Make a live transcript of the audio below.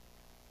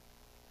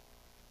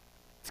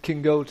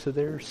can go to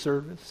their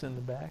service in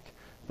the back,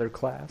 their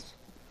class.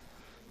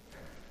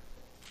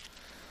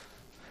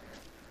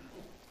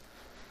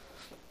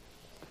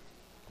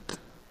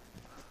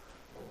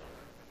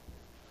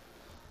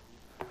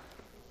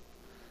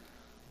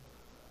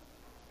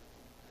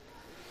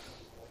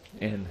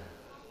 And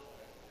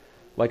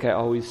like I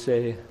always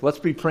say, let's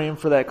be praying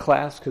for that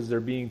class because they're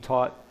being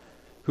taught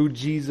who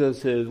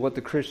Jesus is, what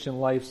the Christian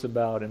life's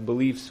about, and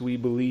beliefs we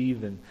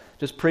believe. And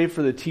just pray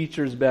for the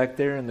teachers back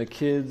there and the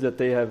kids that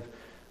they have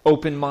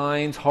open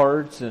minds,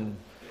 hearts, and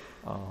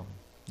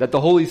that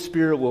the Holy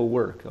Spirit will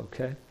work,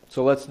 okay?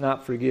 So let's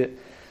not forget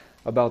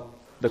about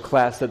the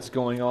class that's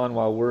going on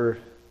while we're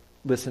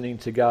listening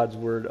to God's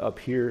Word up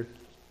here.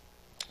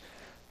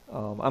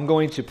 I'm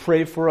going to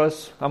pray for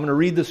us. I'm going to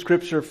read the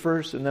scripture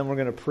first, and then we're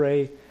going to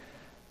pray.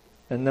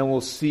 And then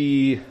we'll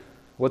see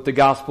what the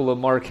Gospel of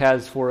Mark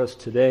has for us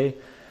today.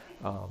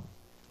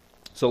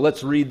 So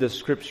let's read the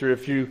scripture.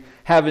 If you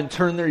haven't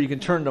turned there, you can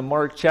turn to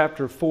Mark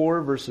chapter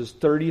 4, verses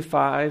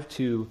 35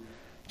 to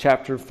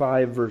chapter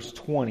 5, verse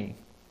 20.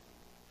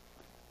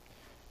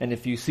 And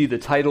if you see the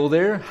title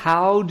there,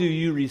 How Do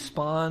You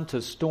Respond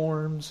to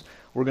Storms?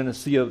 We're going to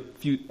see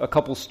a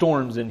couple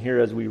storms in here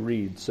as we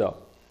read. So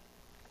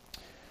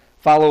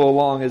follow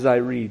along as I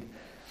read.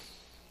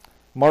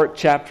 Mark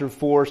chapter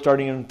 4,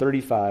 starting in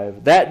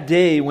 35. That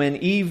day when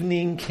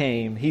evening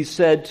came, he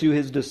said to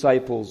his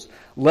disciples,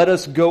 "Let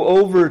us go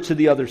over to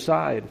the other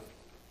side."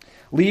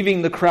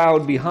 Leaving the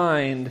crowd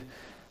behind,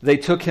 they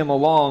took him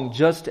along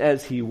just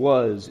as he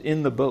was,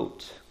 in the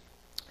boat.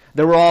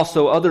 There were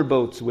also other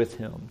boats with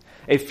him.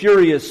 A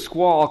furious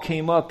squall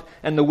came up,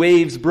 and the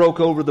waves broke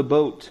over the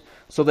boat,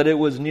 so that it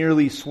was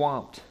nearly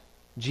swamped.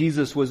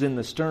 Jesus was in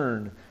the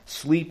stern,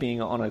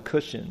 sleeping on a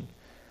cushion.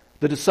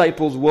 The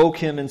disciples woke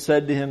him and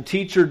said to him,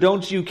 "Teacher,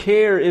 don't you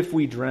care if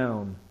we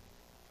drown?"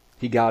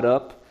 He got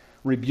up,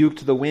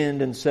 rebuked the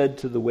wind, and said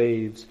to the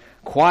waves,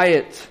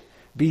 "Quiet,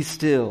 be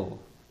still."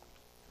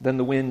 Then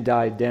the wind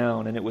died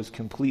down, and it was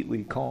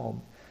completely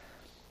calm.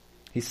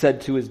 He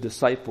said to his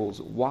disciples,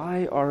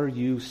 "Why are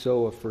you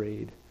so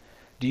afraid?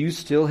 Do you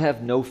still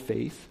have no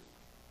faith?"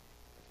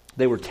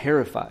 They were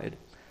terrified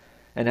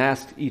and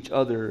asked each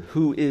other,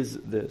 "Who is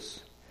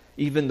this?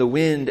 Even the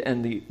wind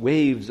and the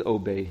waves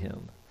obey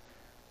him."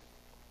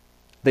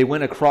 They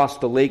went across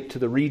the lake to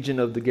the region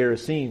of the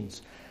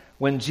Gerasenes.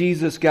 When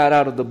Jesus got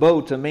out of the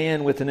boat, a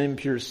man with an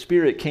impure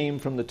spirit came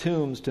from the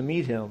tombs to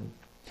meet him.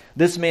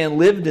 This man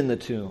lived in the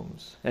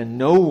tombs, and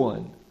no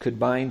one could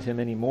bind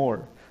him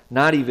anymore,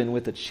 not even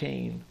with a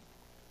chain.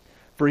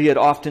 For he had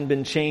often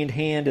been chained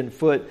hand and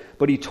foot,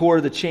 but he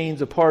tore the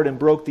chains apart and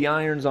broke the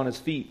irons on his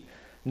feet.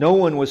 No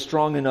one was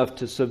strong enough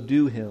to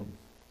subdue him.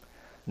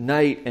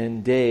 Night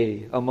and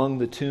day among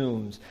the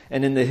tombs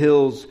and in the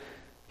hills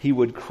he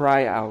would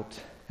cry out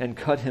and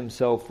cut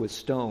himself with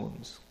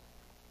stones.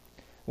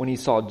 When he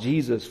saw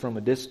Jesus from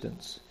a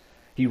distance,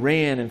 he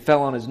ran and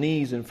fell on his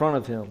knees in front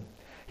of him.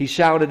 He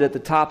shouted at the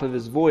top of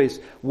his voice,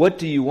 "What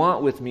do you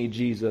want with me,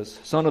 Jesus,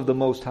 Son of the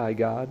Most High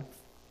God?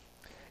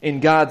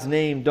 In God's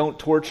name, don't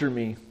torture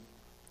me."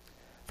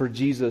 For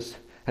Jesus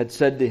had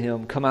said to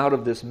him, "Come out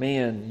of this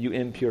man, you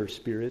impure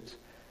spirit."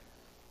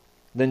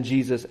 Then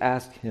Jesus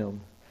asked him,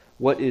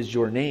 "What is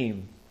your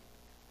name?"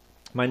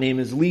 "My name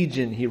is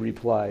Legion," he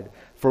replied,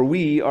 "for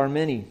we are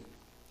many."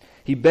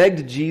 He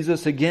begged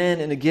Jesus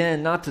again and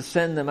again not to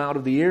send them out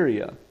of the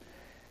area.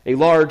 A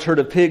large herd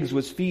of pigs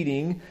was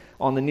feeding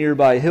on the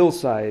nearby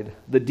hillside.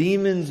 The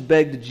demons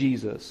begged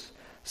Jesus,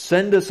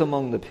 "Send us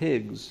among the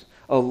pigs.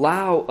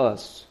 Allow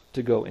us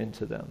to go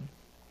into them."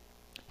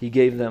 He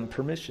gave them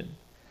permission,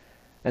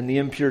 and the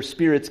impure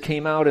spirits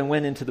came out and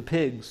went into the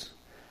pigs.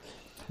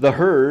 The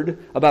herd,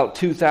 about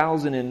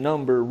 2,000 in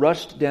number,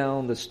 rushed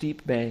down the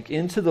steep bank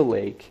into the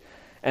lake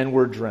and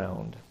were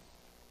drowned.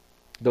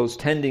 Those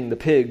tending the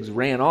pigs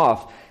ran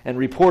off and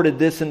reported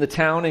this in the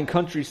town and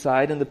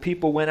countryside, and the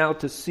people went out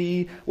to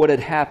see what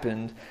had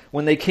happened.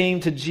 When they came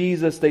to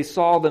Jesus, they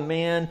saw the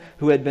man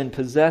who had been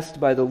possessed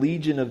by the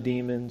legion of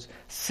demons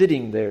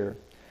sitting there,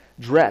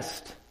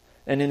 dressed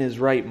and in his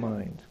right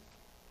mind,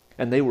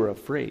 and they were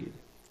afraid.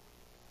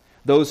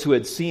 Those who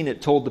had seen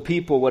it told the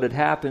people what had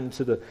happened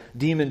to the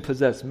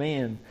demon-possessed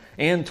man,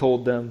 and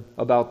told them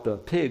about the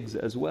pigs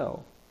as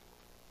well.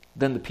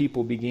 Then the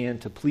people began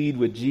to plead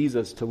with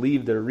Jesus to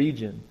leave their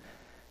region.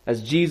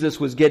 As Jesus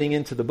was getting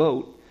into the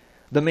boat,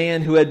 the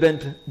man who had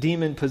been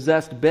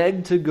demon-possessed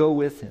begged to go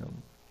with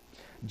him.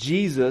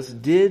 Jesus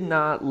did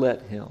not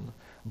let him,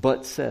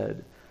 but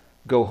said,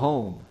 "Go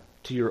home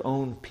to your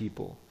own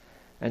people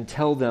and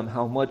tell them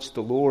how much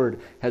the Lord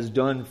has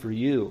done for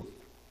you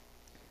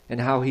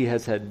and how he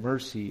has had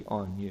mercy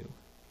on you."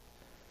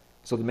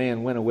 So the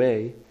man went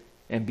away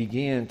and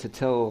began to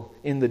tell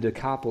in the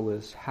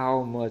Decapolis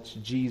how much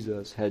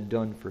Jesus had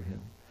done for him.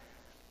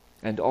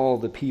 And all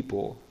the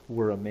people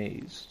were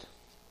amazed.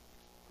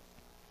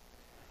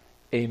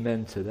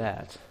 Amen to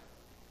that.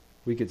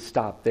 We could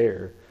stop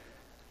there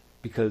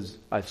because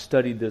I've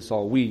studied this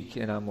all week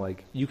and I'm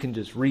like, you can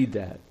just read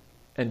that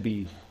and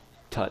be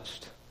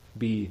touched,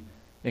 be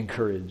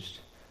encouraged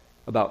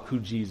about who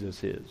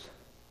Jesus is.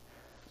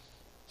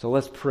 So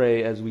let's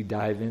pray as we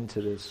dive into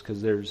this,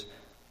 because there's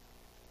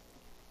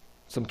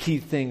some key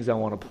things I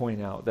want to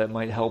point out that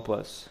might help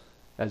us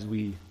as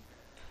we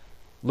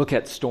look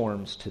at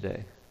storms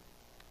today.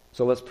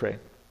 So let's pray.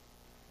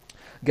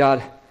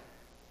 God,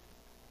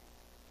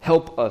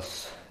 help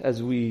us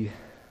as we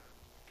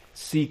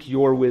seek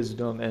your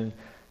wisdom and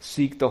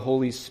seek the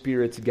Holy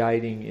Spirit's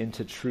guiding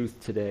into truth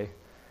today.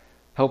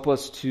 Help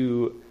us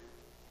to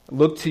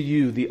look to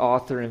you, the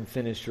author and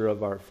finisher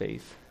of our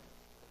faith.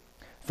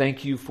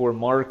 Thank you for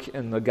Mark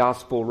and the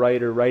gospel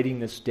writer writing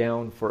this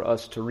down for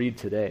us to read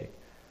today.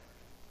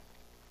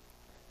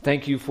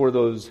 Thank you for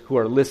those who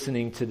are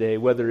listening today,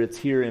 whether it's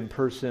here in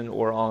person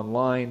or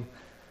online.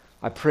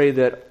 I pray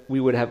that we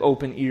would have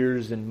open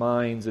ears and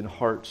minds and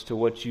hearts to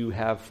what you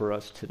have for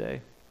us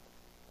today.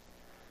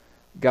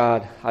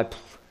 God,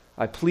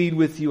 I plead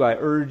with you, I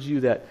urge you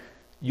that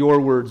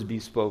your words be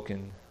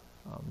spoken.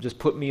 Just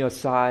put me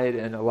aside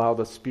and allow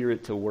the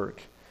Spirit to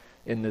work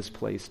in this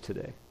place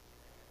today.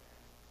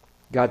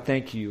 God,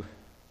 thank you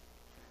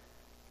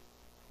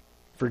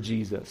for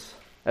Jesus.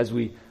 As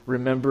we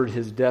remembered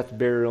his death,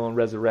 burial, and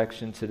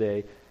resurrection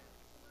today,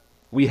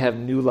 we have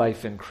new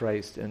life in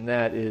Christ, and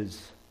that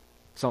is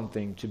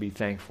something to be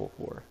thankful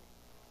for.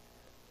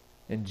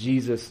 In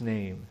Jesus'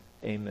 name,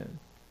 amen.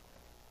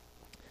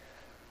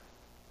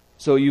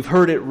 So you've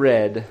heard it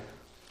read,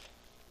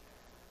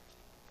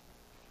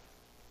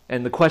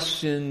 and the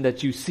question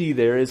that you see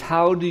there is,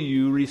 how do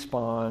you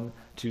respond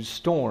to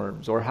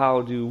storms? Or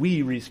how do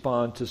we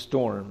respond to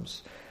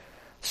storms?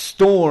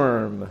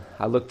 Storm.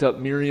 I looked up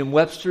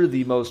Merriam-Webster,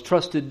 the most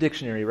trusted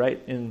dictionary,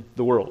 right, in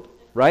the world,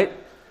 right?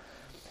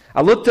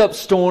 I looked up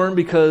storm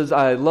because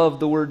I love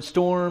the word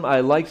storm.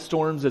 I liked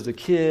storms as a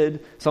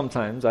kid.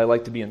 Sometimes I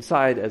like to be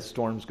inside as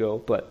storms go.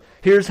 But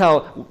here's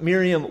how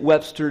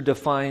Merriam-Webster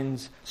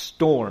defines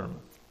storm.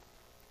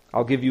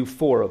 I'll give you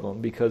 4 of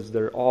them because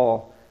they're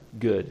all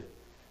good.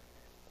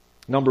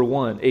 Number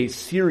 1, a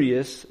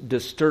serious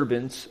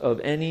disturbance of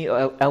any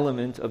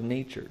element of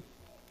nature.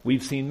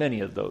 We've seen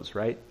many of those,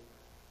 right?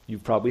 You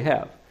probably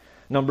have.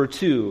 Number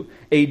 2,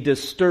 a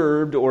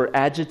disturbed or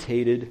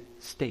agitated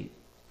state.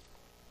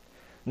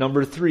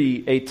 Number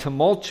 3, a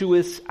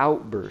tumultuous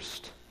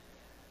outburst.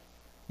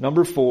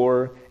 Number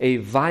 4, a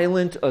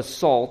violent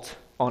assault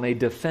on a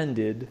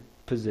defended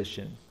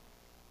position.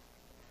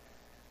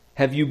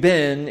 Have you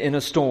been in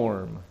a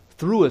storm,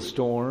 through a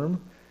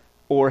storm,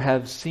 or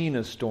have seen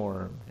a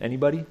storm?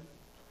 Anybody?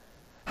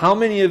 How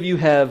many of you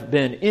have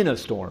been in a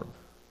storm?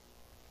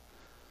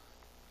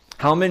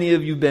 How many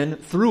of you been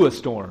through a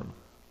storm?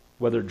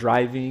 Whether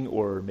driving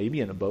or maybe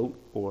in a boat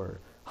or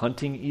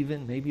hunting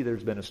even. Maybe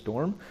there's been a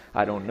storm.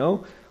 I don't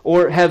know.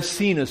 Or have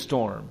seen a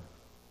storm.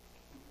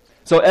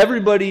 So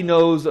everybody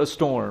knows a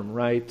storm,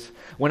 right?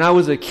 When I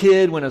was a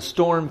kid, when a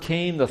storm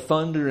came, the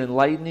thunder and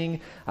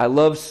lightning, I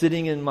loved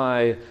sitting in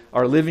our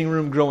living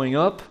room growing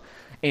up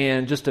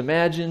and just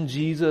imagine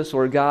Jesus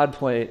or God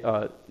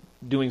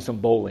doing some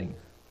bowling.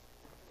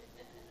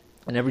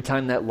 And every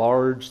time that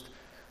large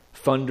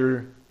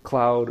thunder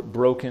cloud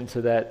broke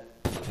into that,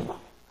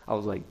 I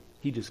was like,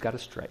 he just got a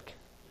strike.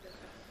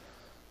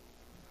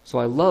 So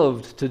I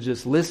loved to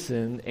just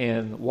listen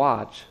and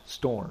watch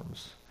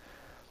storms.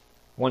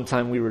 One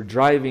time we were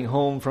driving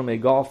home from a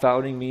golf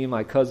outing, me,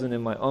 my cousin,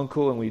 and my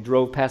uncle, and we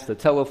drove past the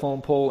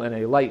telephone pole, and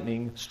a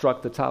lightning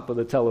struck the top of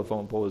the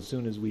telephone pole as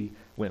soon as we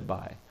went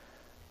by.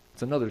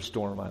 It's another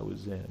storm I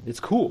was in. It's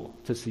cool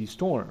to see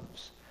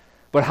storms.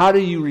 But how do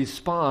you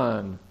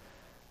respond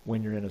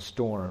when you're in a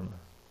storm?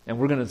 And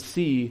we're going to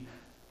see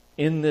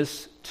in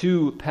this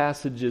 2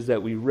 passages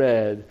that we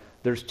read,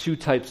 there's 2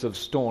 types of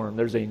storm.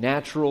 There's a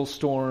natural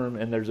storm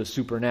and there's a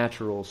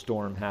supernatural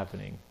storm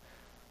happening.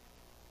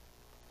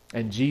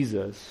 And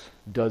Jesus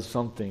does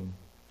something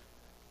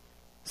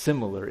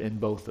similar in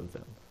both of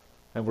them.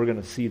 And we're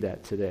going to see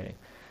that today.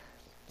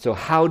 So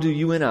how do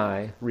you and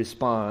I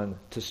respond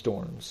to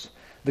storms?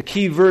 The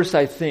key verse,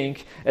 I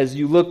think, as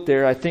you look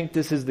there, I think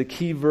this is the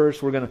key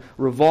verse. We're going to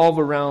revolve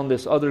around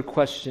this other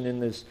question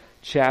in this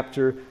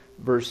chapter,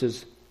 verse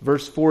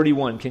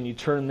 41. Can you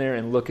turn there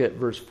and look at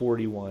verse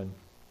 41?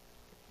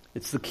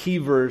 It's the key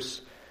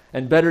verse,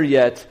 and better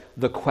yet,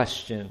 the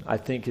question, I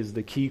think, is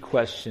the key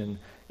question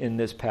in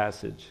this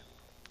passage,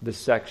 this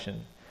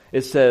section.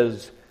 It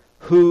says,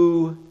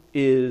 who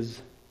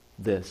is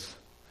this?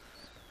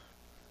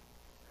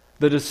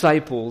 The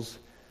disciples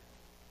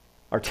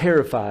are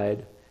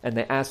terrified, and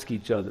they ask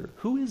each other,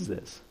 who is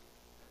this?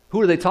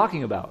 Who are they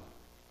talking about?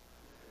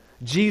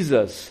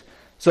 Jesus.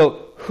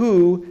 So,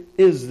 who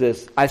is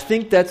this? I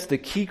think that's the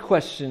key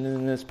question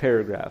in this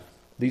paragraph,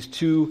 these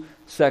 2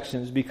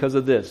 sections, because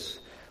of this.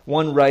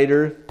 One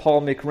writer,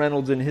 Paul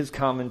McReynolds, in his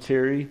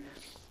commentary,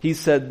 he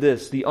said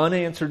this, the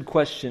unanswered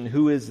question,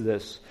 who is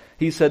this?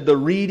 He said the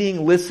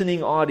reading,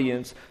 listening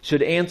audience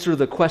should answer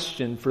the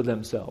question for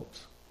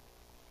themselves.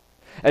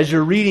 As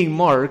you're reading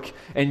Mark,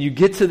 and you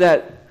get to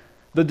that,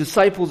 the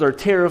disciples are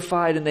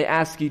terrified and they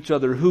ask each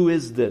other, who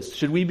is this?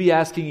 Should we be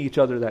asking each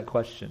other that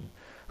question?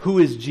 Who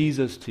is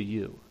Jesus to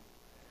you?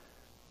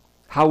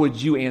 How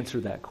would you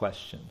answer that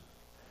question?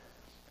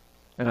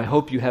 And I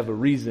hope you have a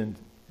reason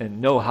and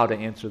know how to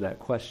answer that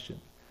question.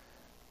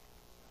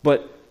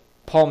 But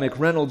Paul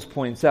McReynolds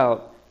points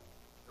out,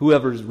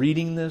 whoever's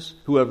reading this,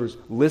 whoever's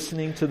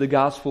listening to the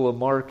Gospel of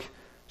Mark,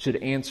 should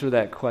answer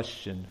that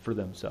question for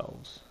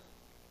themselves.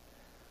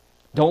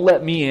 Don't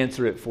let me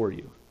answer it for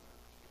you.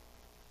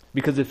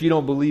 Because if you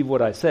don't believe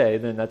what I say,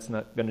 then that's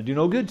not going to do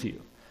no good to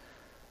you.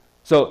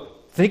 So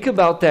think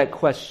about that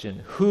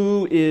question.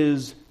 Who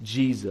is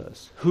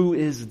Jesus? Who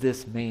is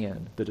this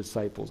man? The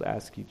disciples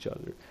ask each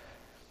other.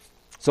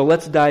 So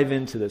let's dive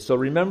into this. So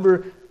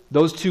remember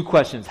those two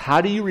questions. How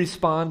do you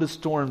respond to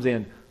storms,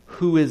 and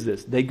who is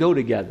this? They go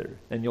together,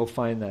 and you'll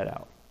find that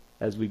out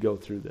as we go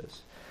through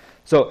this.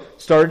 So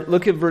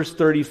look at verse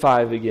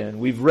 35 again.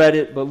 We've read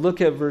it, but look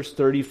at verse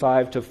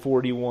 35 to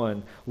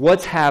 41.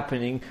 What's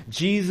happening?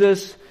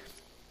 Jesus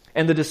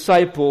and the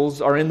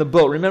disciples are in the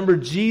boat. Remember,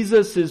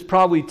 Jesus is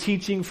probably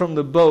teaching from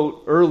the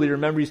boat earlier.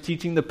 Remember, he's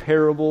teaching the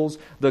parables.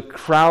 The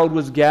crowd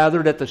was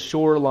gathered at the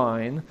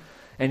shoreline,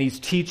 and he's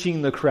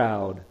teaching the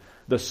crowd.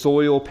 The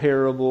soil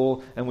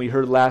parable, and we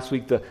heard last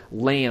week the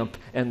lamp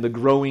and the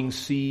growing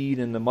seed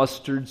and the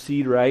mustard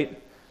seed,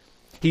 right?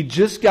 He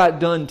just got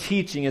done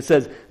teaching. It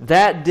says,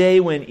 that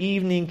day when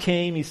evening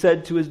came, he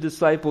said to his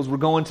disciples, we're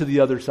going to the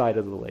other side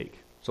of the lake.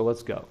 So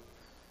let's go.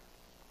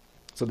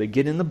 So they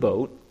get in the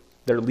boat.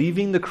 They're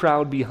leaving the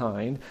crowd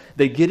behind.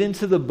 They get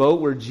into the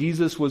boat where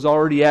Jesus was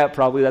already at,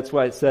 probably. That's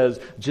why it says,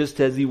 just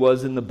as he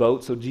was in the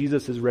boat. So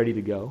Jesus is ready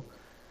to go.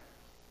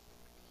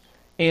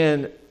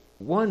 And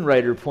one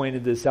writer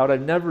pointed this out.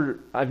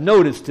 I've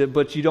noticed it,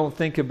 but you don't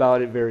think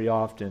about it very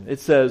often. It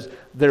says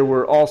there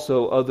were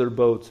also other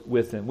boats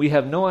with him. We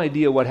have no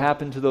idea what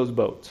happened to those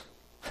boats.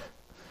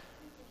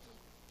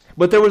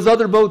 But there was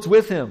other boats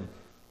with him.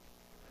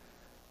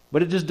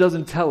 But it just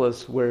doesn't tell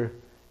us what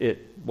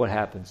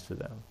happens to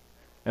them.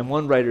 And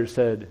one writer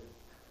said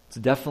it's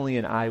definitely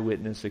an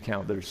eyewitness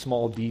account. There's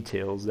small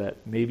details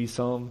that maybe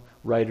some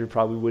writer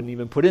probably wouldn't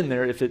even put in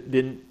there if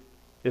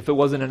it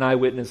wasn't an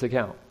eyewitness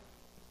account.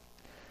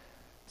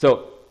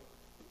 So,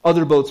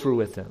 other boats were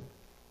with him.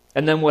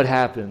 And then what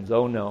happens?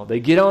 Oh no. They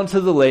get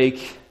onto the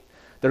lake.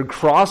 They're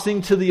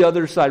crossing to the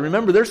other side.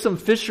 Remember, there's some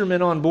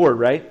fishermen on board,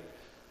 right?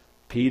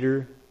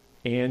 Peter,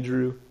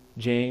 Andrew,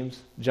 James,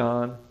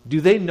 John. Do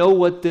they know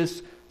what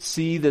this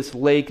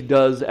lake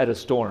does at a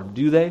storm?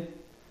 Do they?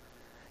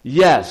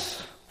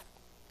 Yes.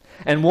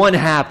 And one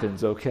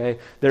happens, okay?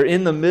 They're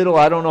in the middle.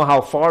 I don't know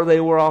how far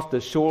they were off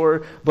the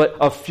shore, but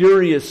a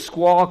furious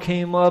squall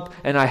came up,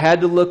 and I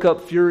had to look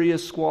up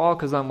furious squall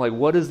because I'm like,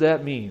 what does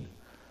that mean?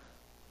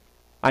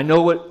 I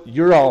know what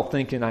you're all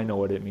thinking. I know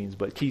what it means,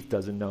 but Keith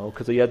doesn't know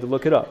because he had to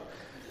look it up.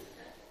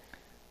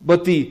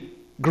 But the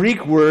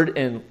Greek word,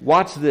 and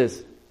watch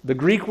this, the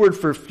Greek word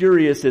for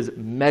furious is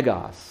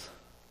megas.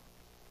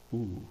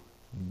 Ooh,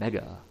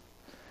 mega.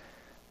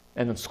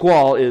 And the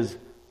squall is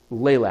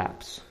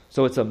lelaps.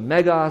 So it's a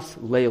megas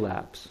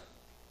lelaps.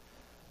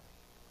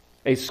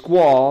 A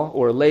squall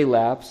or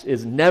lelaps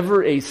is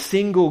never a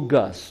single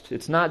gust.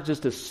 It's not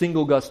just a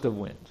single gust of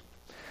wind,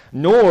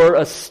 nor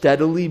a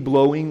steadily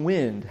blowing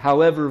wind,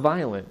 however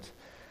violent,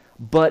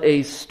 but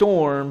a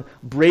storm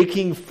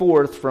breaking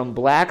forth from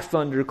black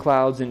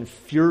thunderclouds in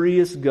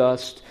furious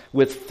gust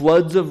with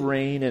floods of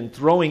rain and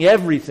throwing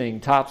everything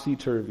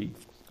topsy-turvy.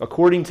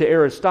 According to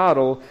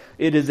Aristotle,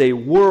 it is a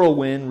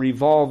whirlwind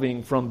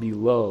revolving from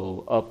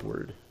below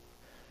upward.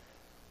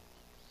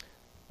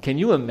 Can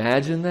you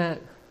imagine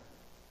that?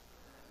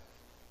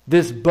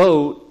 This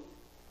boat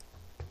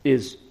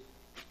is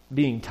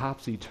being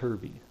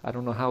topsy-turvy. I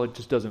don't know how it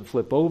just doesn't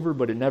flip over,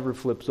 but it never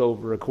flips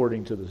over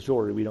according to the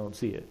story. We don't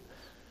see it.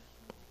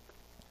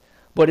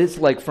 But it's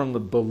like from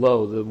the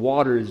below. The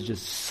water is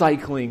just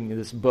cycling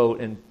this boat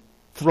and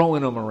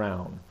throwing them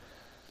around.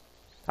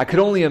 I could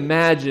only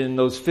imagine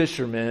those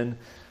fishermen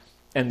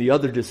and the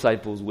other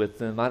disciples with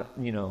them.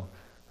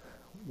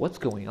 What's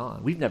going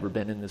on? We've never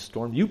been in this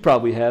storm. You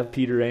probably have,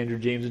 Peter, Andrew,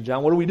 James, and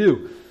John. What do we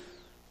do?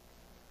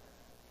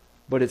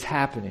 But it's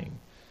happening.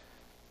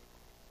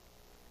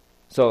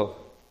 So,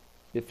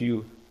 if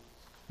you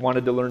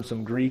wanted to learn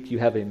some Greek, you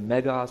have a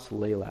megas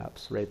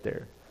lelaps right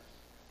there.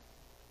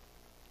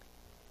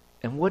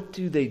 And what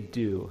do they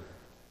do?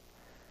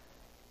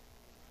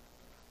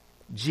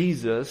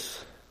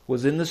 Jesus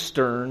was in the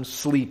stern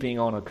sleeping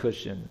on a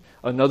cushion.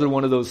 Another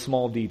one of those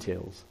small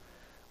details.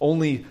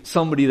 Only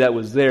somebody that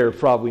was there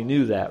probably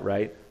knew that,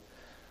 right?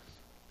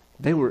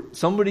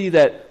 Somebody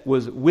that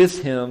was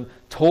with him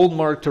told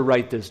Mark to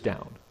write this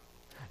down.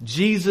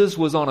 Jesus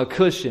was on a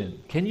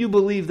cushion. Can you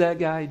believe that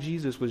guy?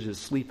 Jesus was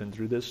just sleeping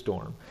through this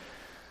storm.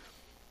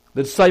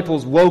 The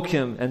disciples woke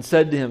him and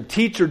said to him,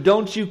 "Teacher,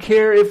 don't you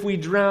care if we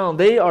drown?"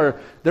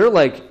 They're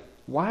like,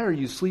 "Why are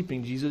you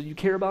sleeping, Jesus? You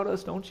care about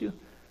us, don't you?"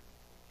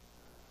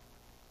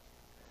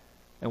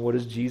 And what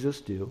does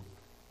Jesus do?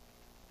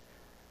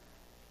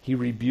 He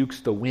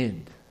rebukes the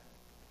wind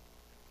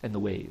and the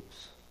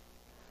waves.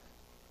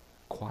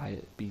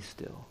 Quiet, be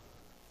still.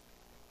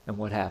 And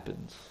what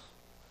happens?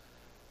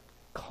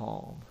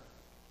 Calm.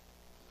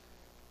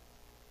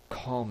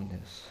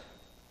 Calmness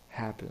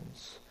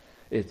happens.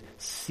 It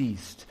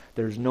ceased.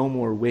 There's no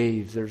more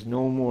waves. There's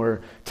no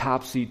more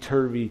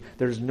topsy-turvy.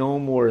 There's no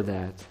more of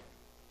that.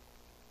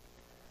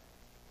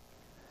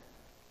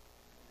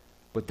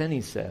 But then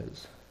he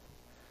says,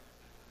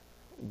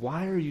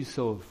 why are you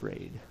so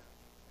afraid?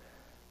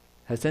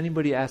 Has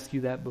anybody asked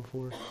you that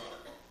before?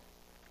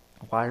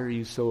 Why are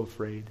you so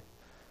afraid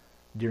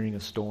during a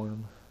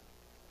storm?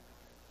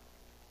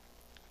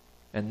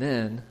 And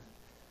then,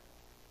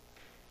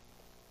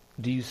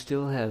 do you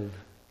still have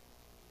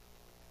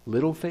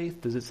little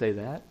faith? Does it say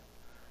that?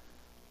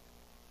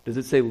 Does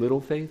it say little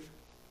faith?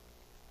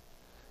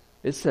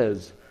 It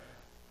says,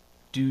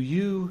 do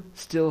you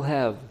still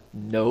have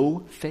no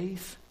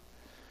faith?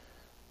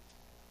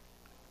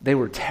 They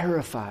were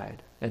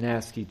terrified and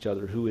asked each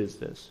other, who is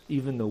this?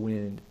 Even the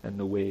wind and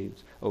the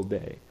waves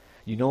obey.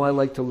 You know I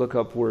like to look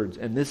up words,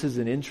 and this is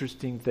an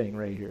interesting thing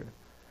right here.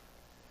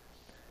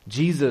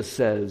 Jesus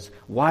says,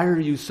 why are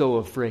you so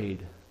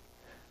afraid?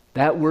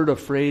 That word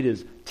afraid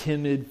is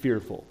timid,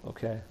 fearful,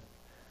 okay?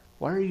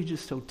 Why are you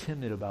just so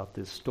timid about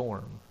this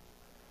storm?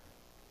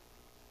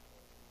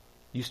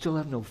 You still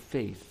have no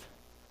faith.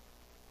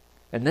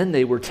 And then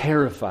they were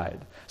terrified.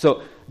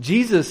 So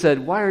Jesus said,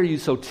 why are you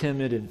so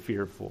timid and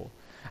fearful?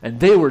 And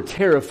they were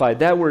terrified.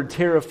 That word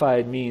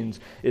terrified means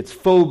it's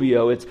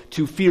phobia. It's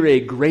to fear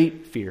a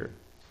great fear.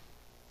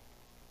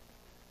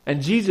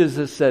 And Jesus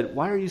has said,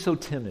 why are you so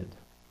timid?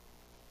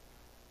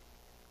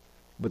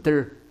 But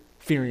they're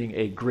fearing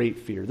a great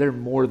fear. They're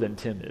more than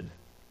timid.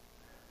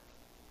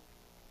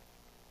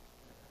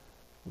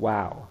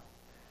 Wow.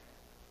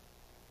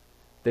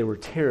 They were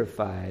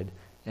terrified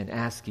and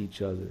asked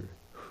each other,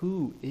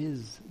 who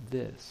is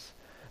this?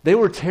 They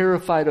were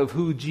terrified of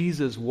who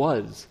Jesus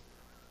was.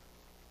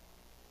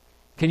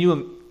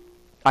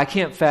 I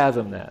can't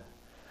fathom that.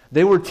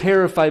 They were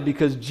terrified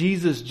because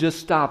Jesus just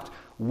stopped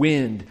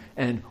wind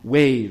and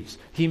waves.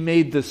 He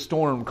made the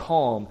storm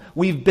calm.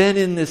 We've been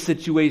in this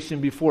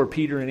situation before.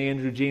 Peter and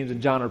Andrew, James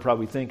and John are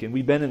probably thinking,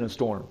 we've been in a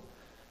storm.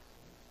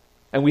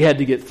 And we had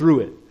to get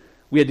through it.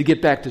 We had to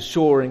get back to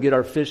shore and get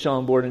our fish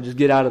on board and just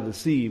get out of the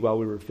sea while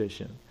we were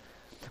fishing.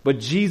 But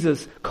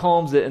Jesus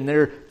calms it, and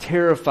they're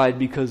terrified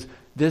because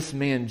this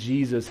man,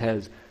 Jesus,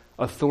 has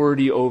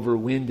authority over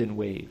wind and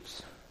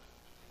waves.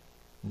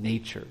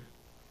 Nature.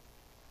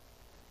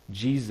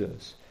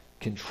 Jesus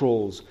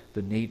controls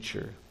the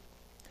nature.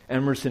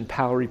 Emerson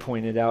Powery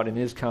pointed out in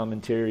his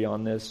commentary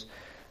on this,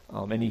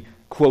 and he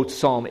quotes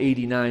Psalm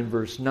 89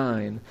 verse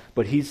 9,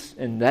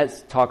 and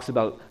that talks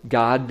about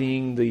God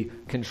being the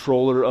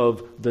controller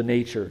of the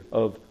nature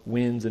of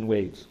winds and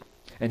waves.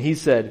 And he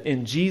said,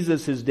 in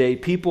Jesus' day,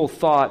 people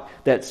thought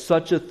that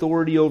such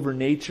authority over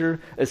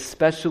nature,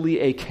 especially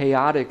a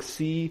chaotic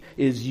sea,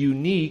 is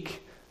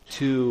unique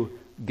to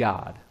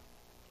God.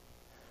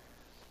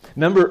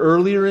 Remember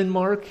earlier in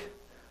Mark,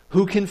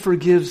 who can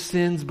forgive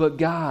sins but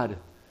God?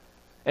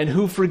 And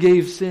who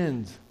forgave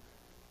sins?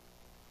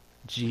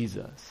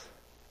 Jesus.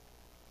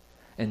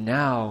 And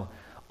now,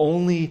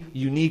 only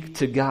unique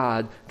to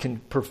God can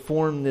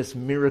perform this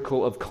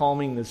miracle of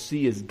calming the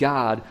sea is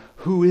God.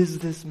 Who is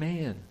this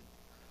man?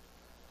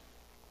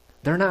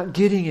 They're not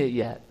getting it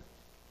yet.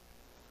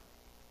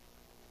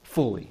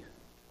 Fully.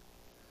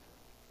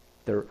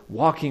 They're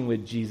walking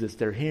with Jesus.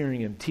 They're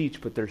hearing him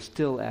teach, but they're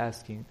still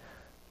asking,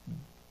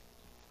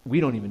 we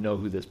don't even know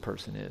who this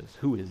person is.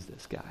 Who is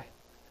this guy?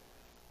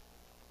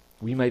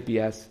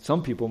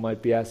 Some people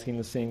might be asking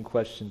the same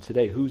question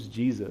today. Who's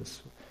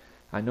Jesus?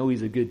 I know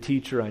he's a good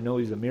teacher. I know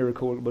he's a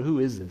miracle worker, but who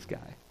is this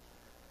guy?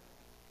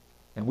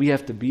 And we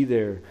have to be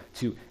there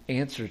to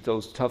answer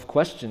those tough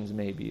questions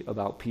maybe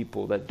about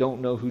people that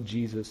don't know who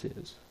Jesus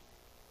is.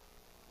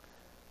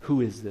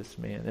 Who is this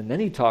man? And then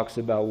he talks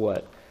about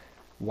what?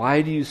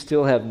 Why do you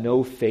still have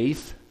no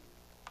faith?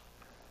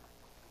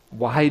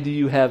 Why do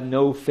you have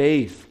no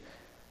faith?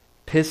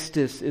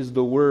 Pistis is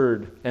the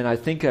word, and I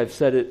think I've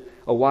said it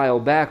a while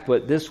back,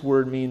 but this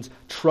word means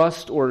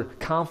trust or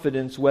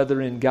confidence,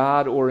 whether in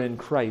God or in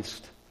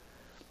Christ.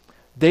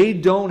 They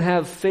don't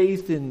have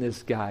faith in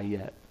this guy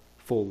yet,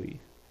 fully.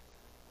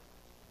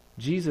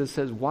 Jesus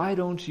says, why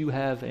don't you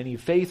have any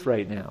faith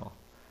right now?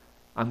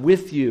 I'm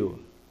with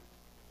you.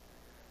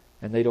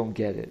 And they don't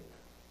get it.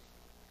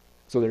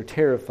 So they're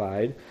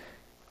terrified,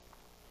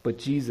 but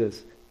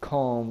Jesus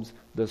calms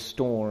the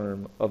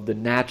storm of the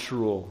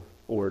natural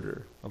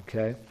order,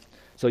 okay?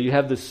 So you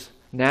have this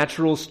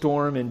natural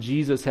storm and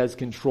Jesus has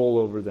control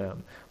over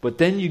them. But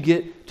then you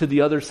get to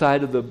the other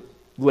side of the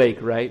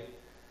lake, right?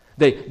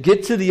 They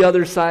get to the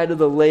other side of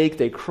the lake,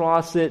 they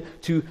cross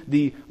it to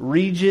the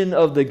region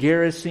of the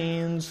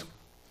Gerasenes,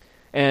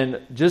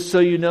 and just so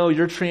you know,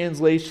 your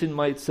translation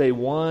might say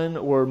one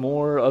or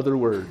more other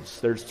words.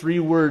 There's 3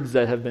 words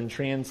that have been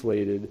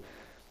translated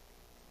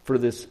for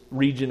this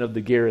region of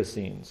the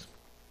Gerasenes.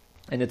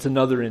 And it's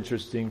another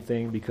interesting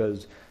thing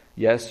because,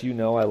 yes, you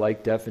know I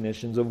like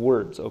definitions of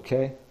words,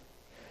 okay?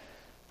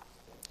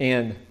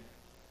 And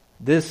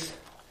this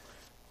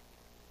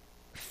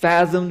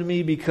fathomed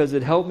me because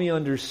it helped me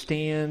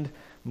understand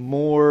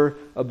more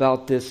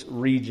about this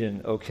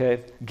region,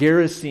 okay?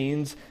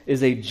 Gerasenes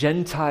is a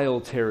Gentile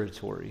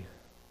territory.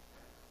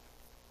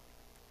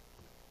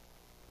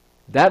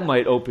 That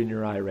might open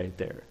your eye right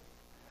there.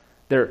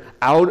 They're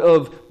out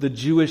of the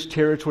Jewish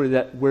territory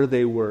where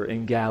they were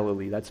in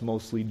Galilee. That's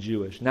mostly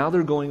Jewish. Now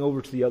they're going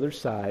over to the other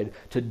side,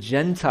 to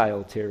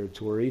Gentile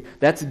territory.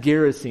 That's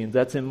Gerasenes.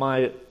 That's in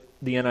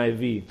the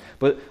NIV.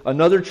 But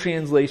another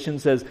translation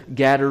says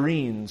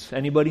Gadarenes.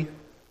 Anybody?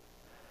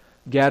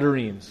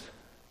 Gadarenes.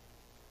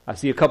 I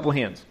see a couple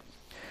hands.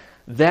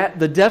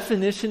 The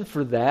definition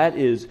for that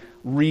is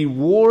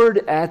reward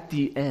at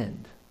the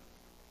end.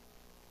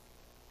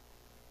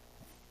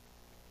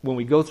 When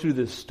we go through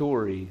this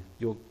story,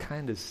 you'll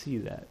kind of see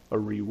that, a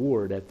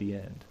reward at the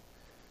end.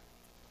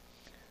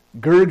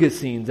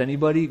 Gergesenes,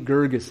 anybody?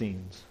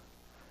 Gergesenes.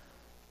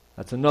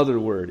 That's another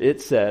word.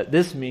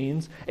 This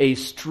means a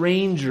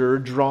stranger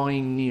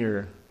drawing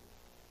near.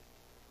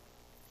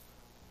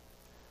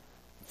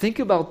 Think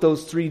about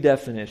those three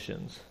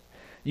definitions.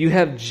 You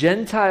have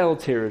Gentile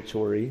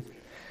territory,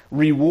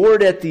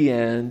 reward at the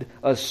end,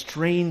 a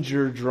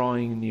stranger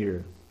drawing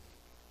near.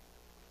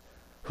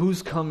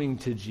 Who's coming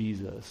to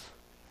Jesus?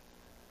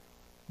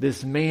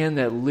 This man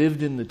that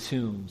lived in the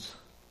tombs,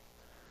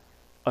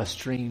 a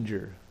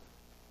stranger,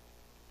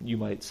 you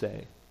might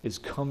say, is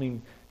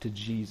coming to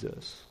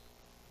Jesus.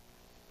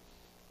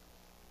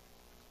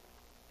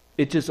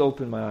 It just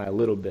opened my eye a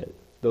little bit,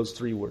 those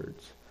three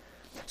words.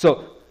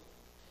 So,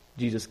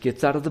 Jesus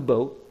gets out of the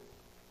boat,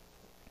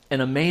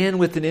 and a man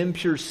with an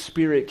impure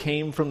spirit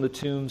came from the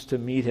tombs to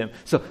meet him.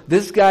 So,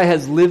 this guy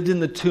has lived in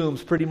the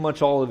tombs pretty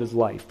much all of his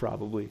life,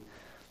 probably.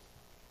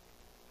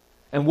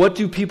 And what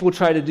do people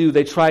try to do?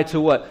 They try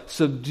to what?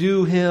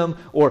 Subdue him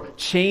or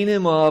chain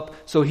him up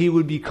so he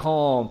would be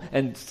calm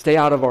and stay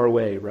out of our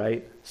way,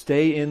 right?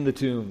 Stay in the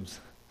tombs.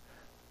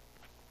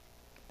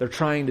 They're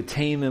trying to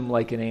tame him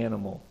like an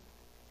animal.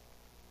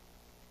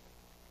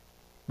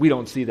 We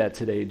don't see that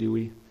today, do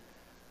we?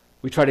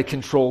 We try to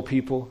control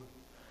people,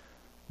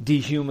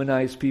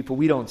 dehumanize people.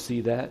 We don't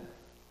see that.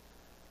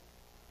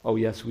 Oh,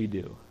 yes, we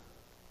do.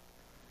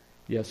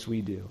 Yes,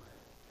 we do.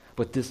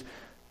 But this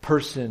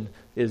person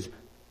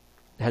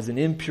has an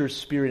impure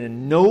spirit,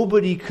 and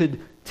nobody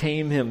could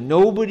tame him.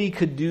 Nobody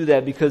could do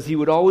that because he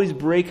would always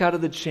break out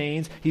of the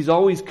chains. He's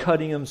always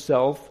cutting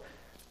himself.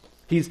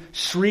 He's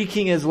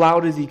shrieking as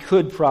loud as he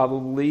could,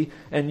 probably,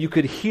 and you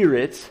could hear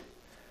it.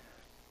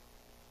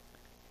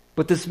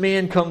 But this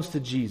man comes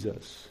to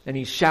Jesus, and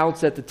he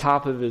shouts at the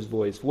top of his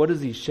voice. What does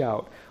he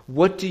shout?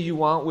 "What do you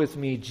want with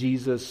me,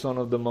 Jesus, Son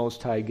of the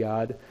Most High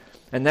God?"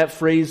 And that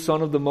phrase,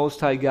 Son of the Most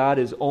High God,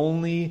 is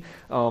only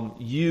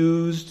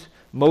used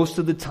most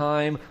of the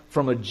time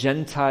from a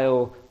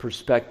Gentile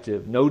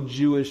perspective. No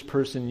Jewish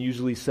person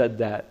usually said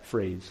that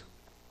phrase.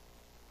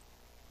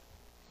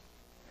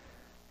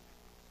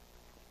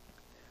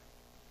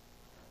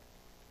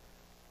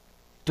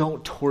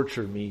 Don't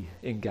torture me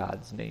in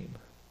God's name.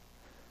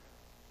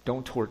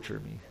 Don't torture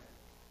me.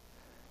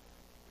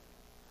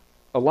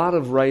 A lot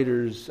of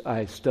writers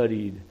I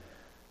studied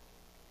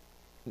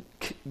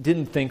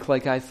didn't think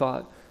like I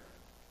thought,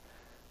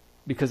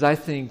 because I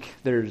think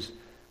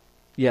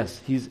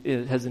yes,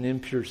 it has an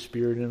impure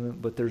spirit in him,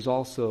 but there's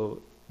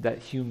also that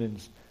he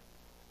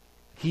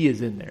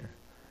is in there.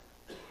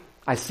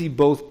 I see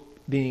both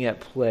being at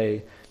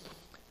play.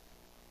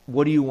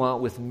 What do you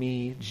want with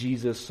me,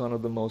 Jesus, Son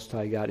of the Most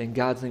High God? In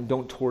God's name,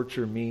 don't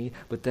torture me.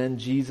 But then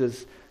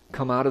Jesus,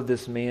 come out of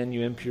this man,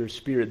 you impure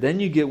spirit. Then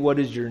you get, what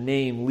is your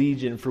name?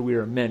 Legion, for we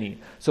are many.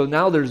 So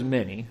now there's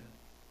many,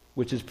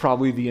 which is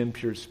probably the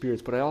impure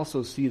spirits. But I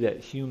also see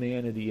that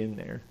humanity in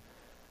there.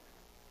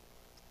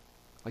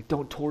 Like,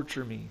 don't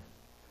torture me.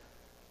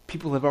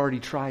 People have already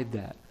tried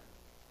that.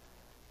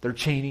 They're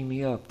chaining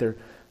me up.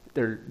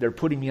 They're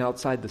putting me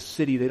outside the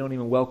city. They don't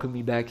even welcome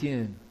me back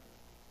in.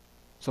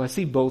 So I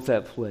see both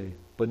at play,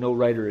 but no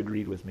writer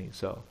agreed with me,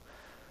 so.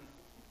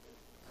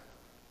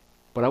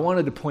 But I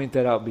wanted to point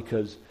that out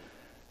because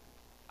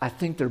I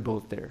think they're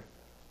both there.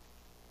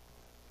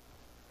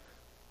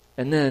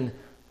 And then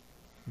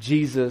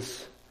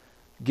Jesus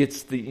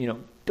gets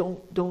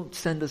don't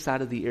send us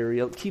out of the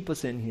area. Keep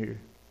us in here.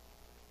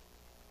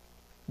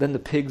 Then the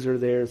pigs are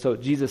there. So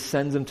Jesus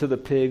sends them to the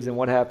pigs, and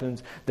what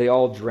happens? They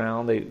all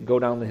drown. They go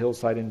down the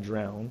hillside and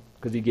drown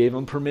because he gave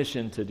them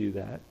permission to do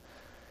that.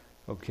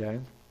 Okay?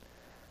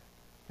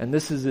 And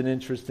this is an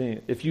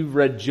interesting, if you've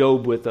read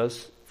Job with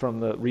us from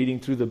the reading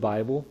through the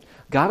Bible,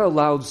 God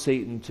allowed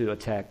Satan to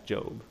attack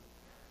Job.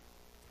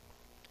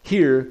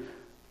 Here,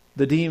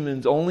 the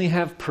demons only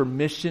have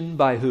permission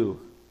by who?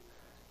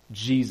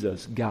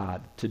 Jesus,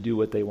 God, to do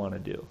what they want to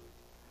do.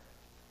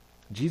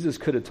 Jesus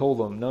could have told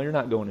them, no, you're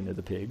not going into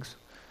the pigs.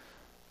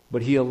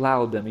 But he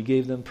allowed them. He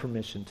gave them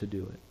permission to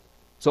do it.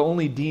 So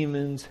only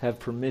demons have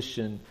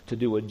permission to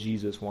do what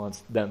Jesus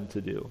wants them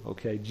to do.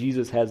 Okay?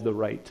 Jesus has the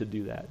right to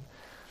do that.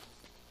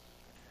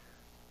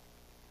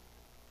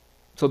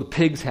 So the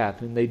pigs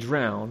happen. They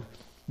drown.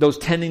 Those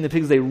tending the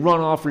pigs, they run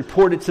off,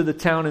 report it to the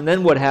town, and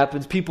then what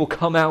happens? People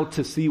come out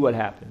to see what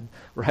happened,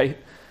 right?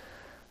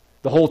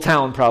 The whole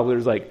town probably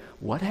was like,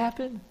 what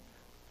happened?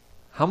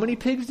 How many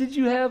pigs did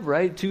you have,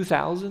 right?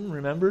 2,000,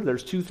 remember?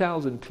 There's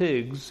 2,000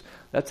 pigs.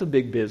 That's a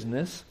big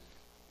business.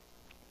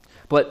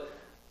 But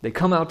They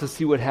come out to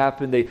see what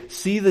happened. They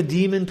see the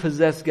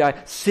demon-possessed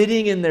guy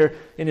sitting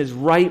in his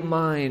right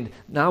mind.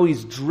 Now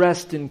he's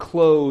dressed in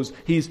clothes.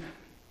 He's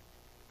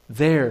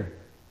there.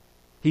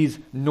 He's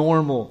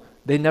normal.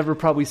 They never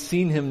probably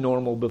seen him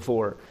normal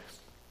before.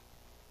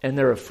 And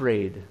they're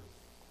afraid.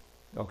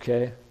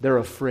 Okay? They're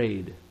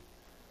afraid.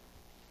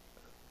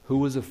 Who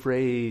was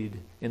afraid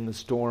in the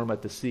storm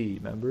at the sea?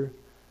 Remember?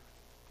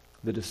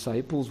 The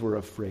disciples were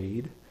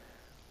afraid.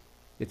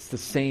 It's the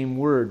same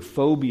word,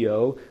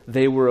 phobio.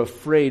 They were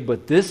afraid,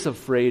 but this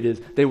afraid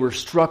is they were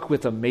struck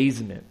with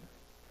amazement.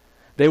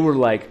 They were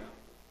like,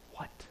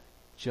 what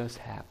just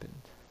happened?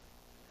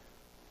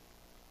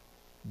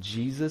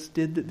 Jesus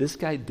did this? This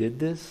guy did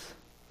this?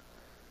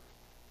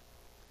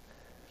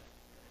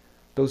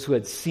 Those who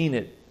had seen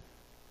it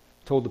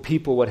told the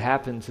people what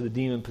happened to the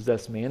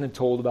demon-possessed man and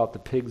told about the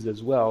pigs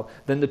as well.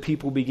 Then the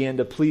people began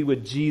to plead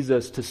with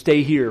Jesus to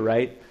stay here,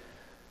 right?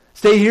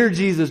 Stay here,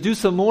 Jesus. Do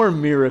some more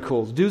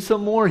miracles. Do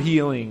some more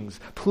healings.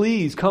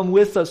 Please come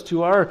with us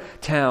to our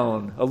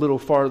town a little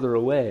farther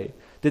away.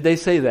 Did they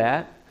say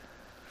that?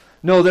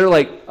 No, they're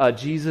like,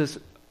 Jesus,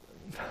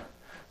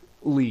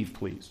 leave,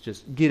 please.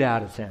 Just get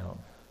out of town.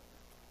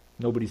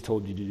 Nobody's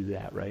told you to do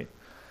that, right?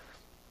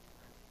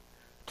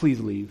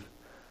 Please leave.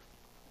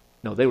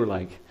 No, they were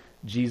like,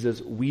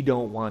 Jesus, we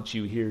don't want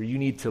you here. You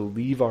need to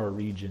leave our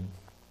region.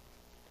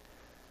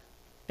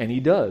 And he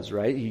does,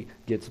 right? He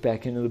gets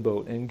back into the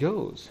boat and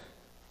goes.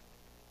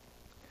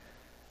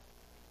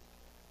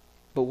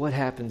 But what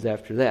happens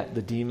after that?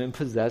 The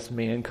demon-possessed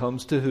man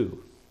comes to who?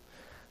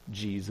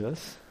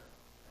 Jesus.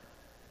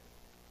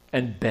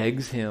 And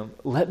begs him,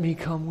 let me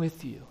come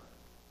with you.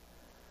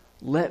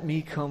 Let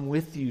me come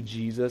with you,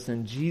 Jesus.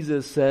 And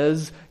Jesus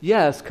says,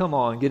 yes, come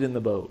on, get in the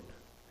boat.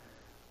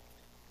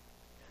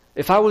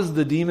 If I was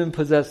the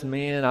demon-possessed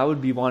man, I would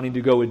be wanting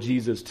to go with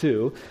Jesus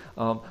too.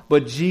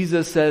 But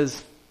Jesus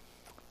says,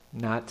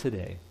 not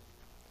today.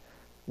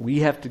 We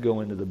have to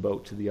go into the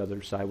boat to the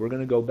other side. We're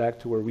going to go back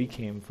to where we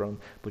came from,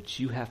 but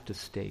you have to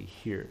stay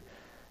here.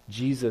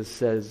 Jesus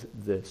says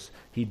this.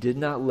 He did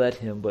not let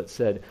him, but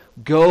said,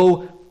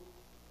 go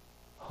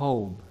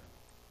home.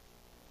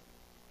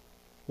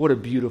 What a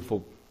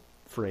beautiful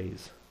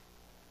phrase.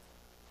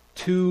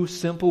 2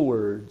 simple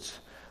words.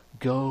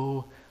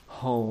 Go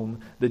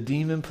home. The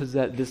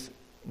demon-possessed,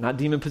 not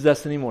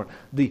demon-possessed anymore.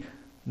 The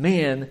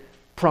man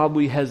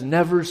probably has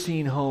never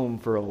seen home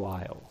for a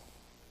while.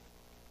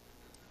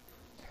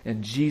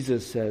 And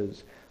Jesus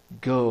says,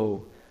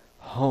 go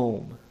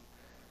home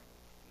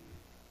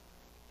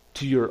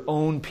to your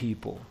own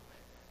people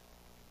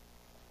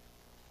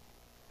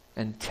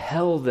and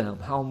tell them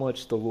how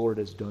much the Lord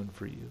has done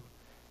for you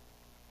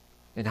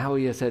and how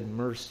he has had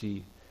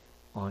mercy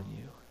on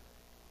you.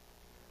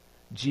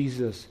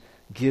 Jesus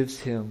gives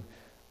him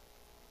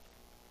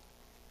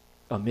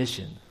a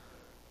mission.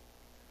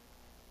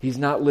 He's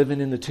not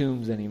living in the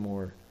tombs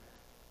anymore.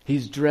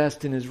 He's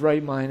dressed in his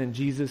right mind, and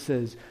Jesus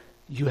says,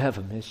 you have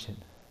a mission.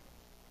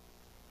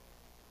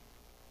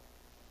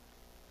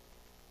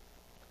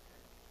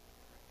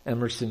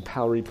 Emerson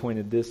Powery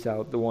pointed this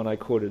out, the one I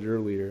quoted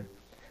earlier.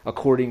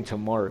 According to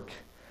Mark,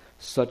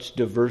 such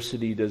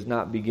diversity does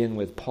not begin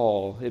with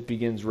Paul. It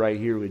begins right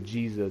here with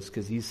Jesus,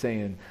 because he's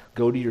saying,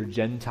 go to your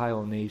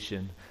Gentile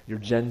nation, your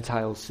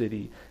Gentile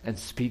city, and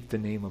speak the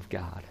name of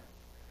God.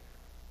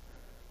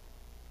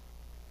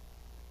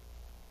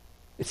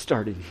 It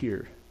started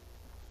here.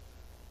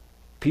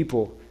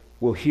 People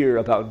will hear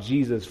about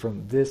Jesus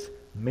from this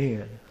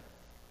man.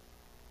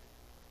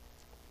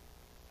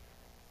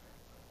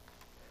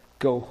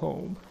 Go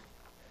home.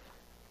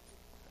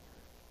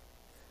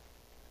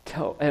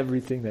 Tell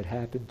everything that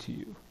happened to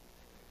you.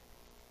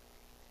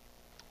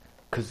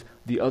 Because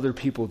the other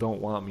people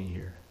don't want me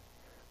here,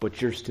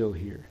 but you're still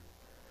here.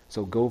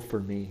 So go for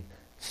me.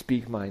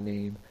 Speak my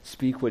name.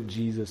 Speak what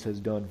Jesus has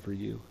done for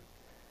you.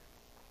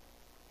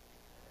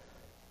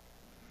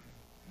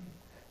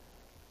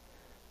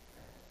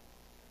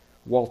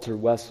 Walter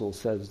Wessel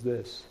says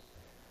this.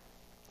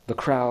 The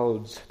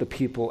crowds, the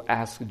people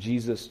asked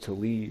Jesus to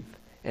leave,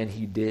 and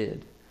he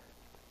did.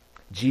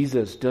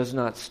 Jesus does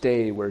not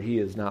stay where he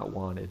is not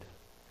wanted.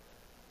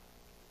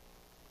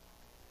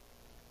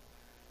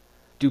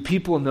 Do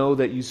people know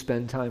that you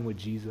spend time with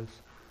Jesus?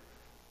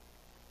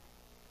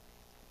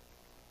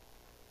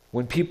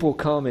 When people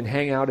come and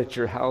hang out at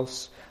your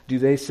house, do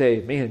they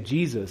say, man,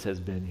 Jesus has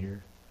been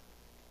here?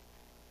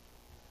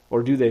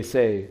 Or do they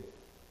say,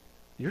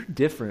 you're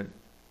different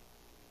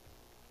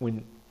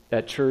when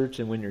at church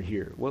and when you're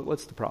here?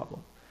 What's the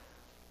problem?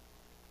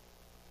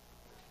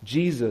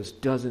 Jesus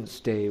doesn't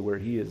stay where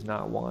he is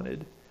not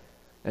wanted.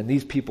 And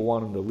these people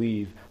want him to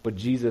leave, but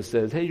Jesus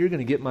says, hey, you're going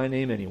to get my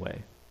name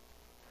anyway.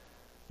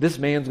 This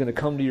man's going to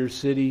come to your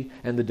city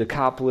and the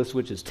Decapolis,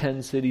 which is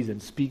 10 cities,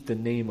 and speak the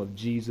name of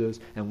Jesus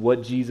and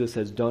what Jesus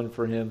has done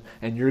for him,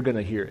 and you're going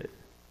to hear it.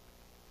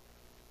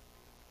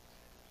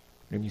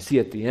 And you see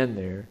at the end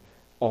there,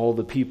 all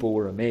the people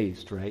were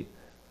amazed, right?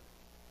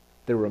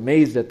 They were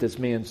amazed at this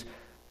man's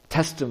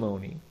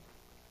testimony.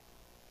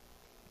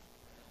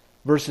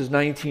 verses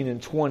 19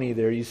 and 20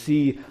 there, you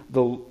see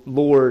the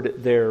Lord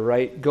there,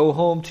 right? Go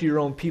home to your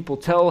own people.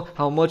 Tell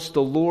how much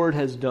the Lord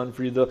has done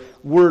for you. The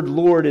word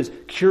Lord is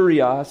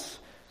kurios,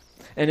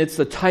 and it's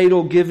the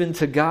title given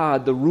to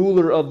God, the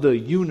ruler of the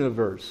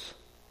universe.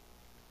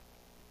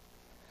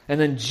 And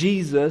then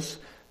Jesus,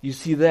 you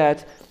see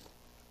that,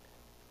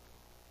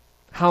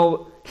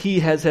 how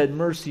he has had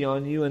mercy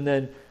on you, and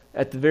then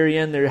at the very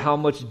end there, how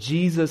much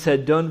Jesus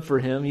had done for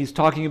him. He's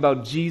talking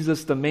about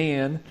Jesus the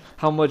man,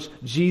 how much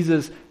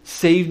Jesus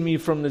saved me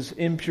from this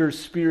impure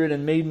spirit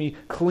and made me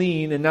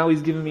clean, and now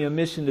he's given me a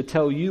mission to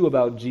tell you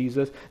about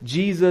Jesus.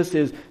 Jesus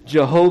is,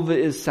 Jehovah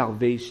is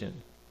salvation.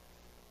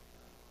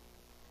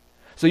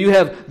 So you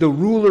have the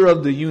ruler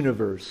of the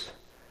universe.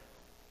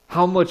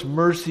 How much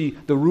mercy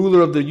the ruler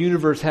of the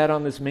universe had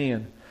on this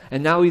man.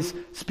 And now he's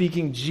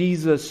speaking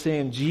Jesus,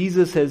 saying,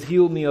 Jesus has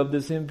healed me of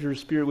this impure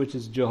spirit, which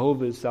is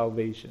Jehovah's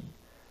salvation.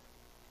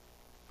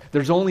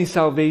 There's only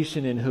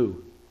salvation in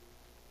who?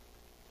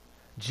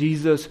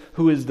 Jesus,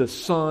 who is the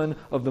Son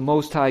of the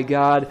Most High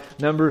God.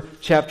 Remember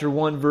chapter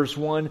 1, verse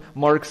 1,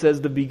 Mark says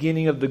the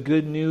beginning of the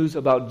good news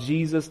about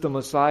Jesus, the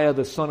Messiah,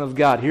 the Son of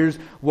God. Here's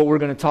what we're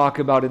going to talk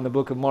about in the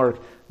book of Mark.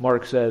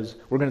 Mark says,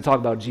 we're going to talk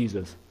about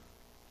Jesus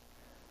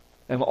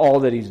and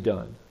all that he's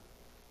done.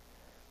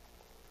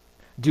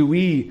 Do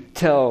we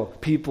tell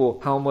people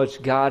how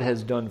much God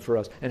has done for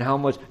us and how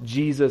much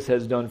Jesus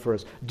has done for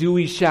us? Do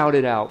we shout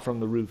it out from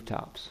the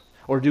rooftops?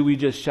 Or do we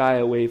just shy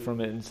away from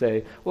it and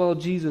say, well,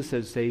 Jesus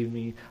has saved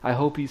me. I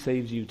hope he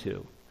saves you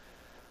too.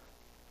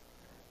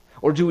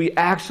 Or do we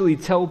actually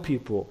tell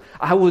people,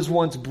 I was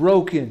once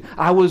broken.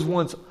 I was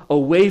once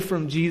away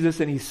from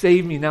Jesus and he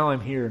saved me. Now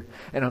I'm here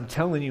and I'm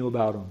telling you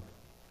about him.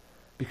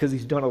 Because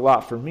he's done a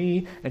lot for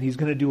me and he's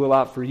going to do a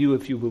lot for you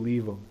if you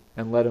believe him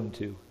and let him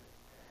to.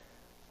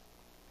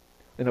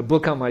 In a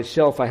book on my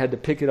shelf, I had to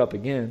pick it up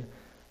again.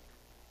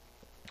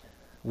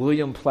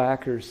 William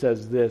Placker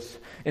says this,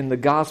 in the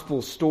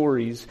gospel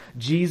stories,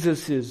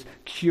 Jesus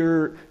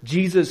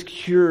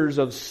cures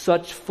of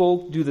such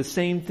folk do the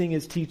same thing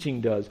his teaching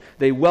does.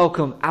 They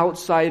welcome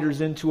outsiders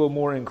into a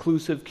more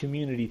inclusive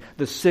community.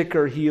 The sick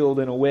are healed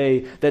in a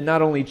way that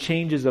not only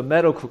changes a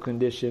medical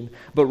condition,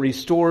 but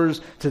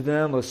restores to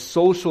them a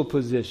social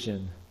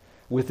position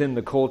within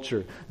the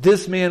culture.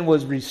 This man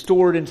was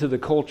restored into the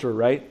culture,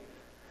 right?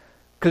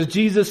 Because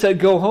Jesus said,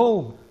 go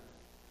home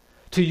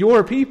to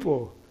your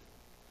people.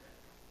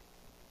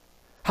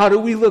 How do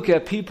we look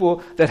at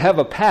people that have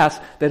a past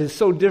that is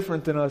so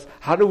different than us?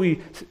 How do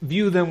we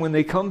view them when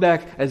they come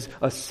back as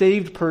a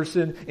saved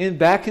person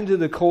back into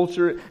the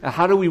culture? And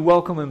how do we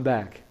welcome them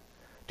back?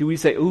 Do we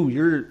say, ooh,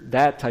 you're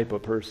that type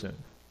of person?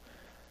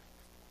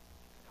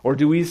 Or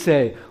do we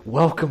say,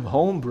 welcome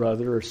home,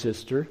 brother or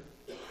sister?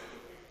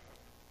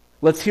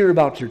 Let's hear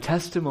about your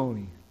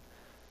testimony.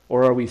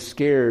 Or are we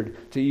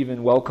scared to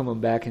even welcome them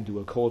back into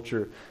a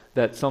culture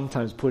that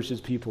sometimes pushes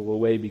people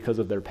away because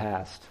of their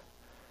past?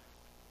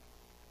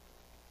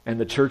 And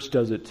the church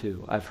does it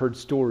too. I've heard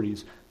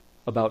stories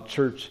about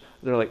church.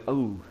 They're like,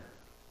 oh,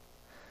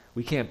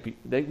 we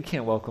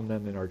can't welcome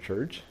them in our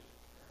church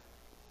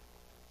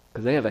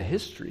because they have a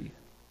history.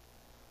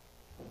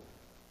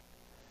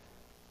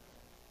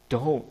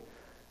 Don't.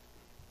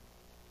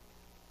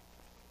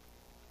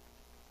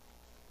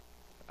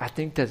 I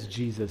think that's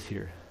Jesus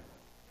here.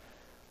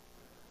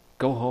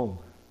 Go home.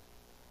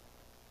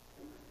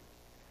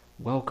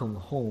 Welcome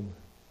home,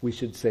 we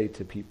should say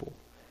to people.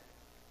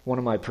 One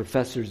of my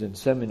professors in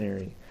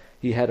seminary,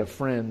 he had a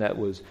friend that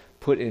was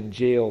put in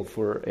jail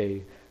for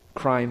a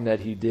crime that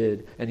he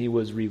did, and he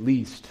was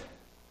released.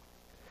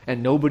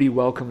 And nobody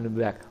welcomed him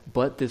back,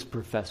 but this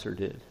professor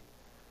did.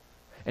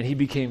 And he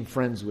became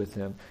friends with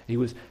him. He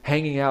was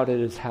hanging out at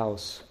his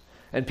house.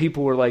 And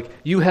people were like,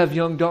 you have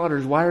young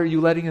daughters, why are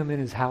you letting him in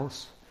his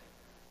house?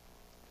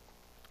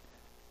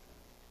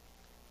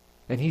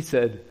 And he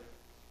said,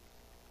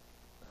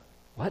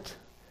 what?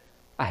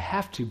 I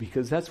have to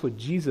because that's what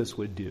Jesus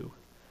would do.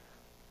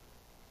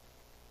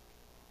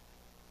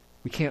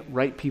 We can't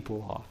write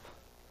people off.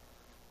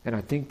 And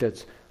I think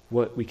that's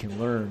what we can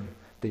learn.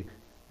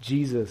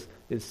 Jesus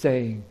is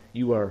saying,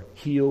 you are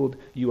healed,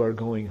 you are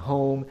going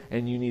home,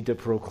 and you need to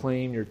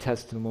proclaim your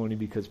testimony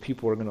because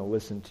people are going to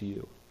listen to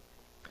you.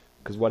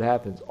 Because what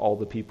happens? All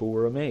the people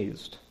were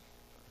amazed.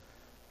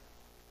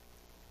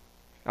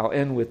 I'll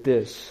end with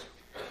this.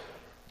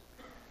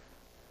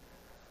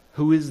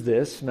 Who is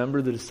this?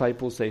 Remember the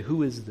disciples say,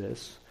 who is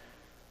this?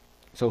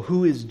 So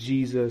who is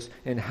Jesus,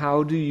 and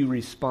how do you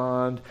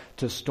respond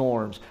to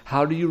storms?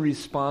 How do you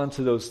respond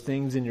to those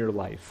things in your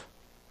life?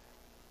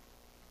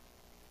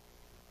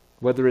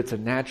 Whether it's a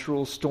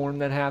natural storm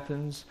that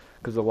happens,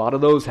 because a lot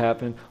of those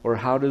happen, or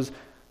how does,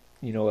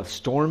 a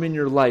storm in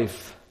your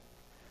life.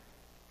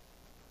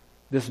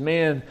 This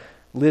man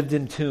lived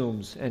in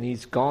tombs, and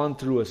he's gone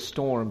through a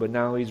storm, but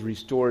now he's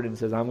restored and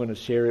says, I'm going to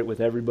share it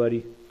with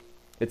everybody.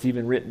 It's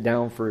even written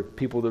down for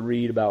people to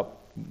read about,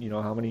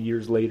 how many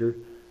years later.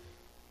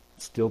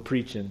 Still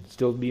preaching,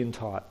 still being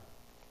taught.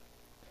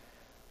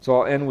 So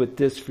I'll end with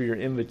this for your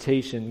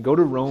invitation. Go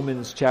to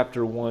Romans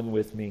chapter 1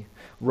 with me.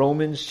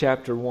 Romans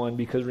chapter 1,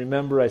 because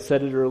remember, I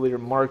said it earlier,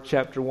 Mark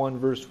chapter 1,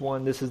 verse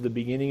 1, this is the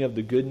beginning of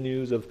the good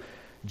news of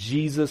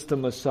Jesus the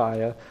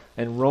Messiah.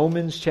 And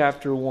Romans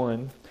chapter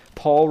 1,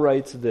 Paul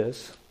writes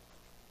this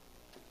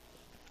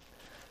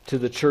to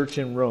the church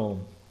in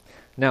Rome.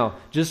 Now,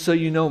 just so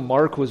you know,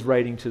 Mark was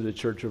writing to the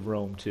church of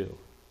Rome too.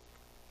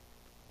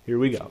 Here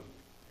we go.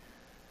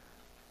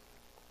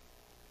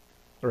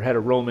 Or had a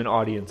Roman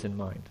audience in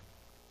mind.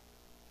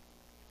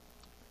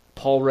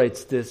 Paul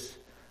writes this,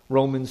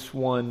 Romans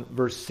 1,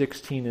 verse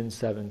 16 and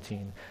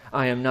 17.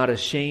 I am not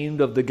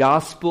ashamed of the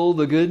gospel,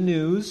 the good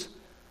news.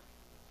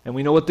 And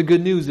we know what the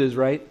good news is,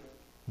 right?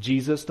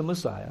 Jesus the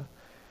Messiah.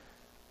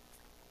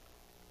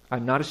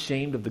 I'm not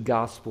ashamed of the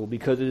gospel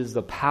because it is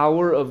the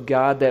power of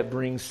God that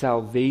brings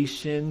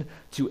salvation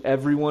to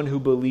everyone who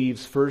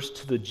believes, first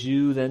to the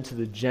Jew, then to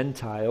the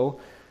Gentile.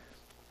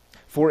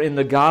 For in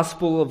the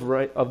gospel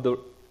the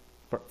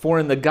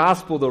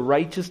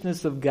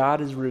righteousness of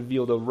God is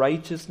revealed, a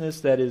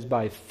righteousness that is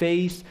by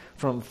faith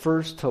from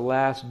first to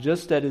last,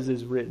 just as it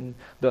is written,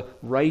 the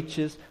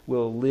righteous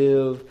will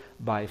live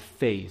by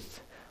faith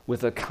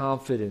with a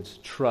confidence,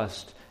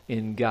 trust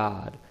in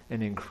God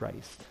and in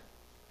Christ.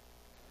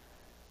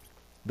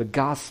 The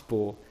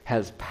gospel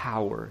has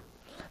power.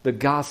 The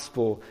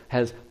gospel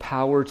has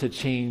power to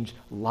change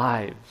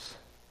lives.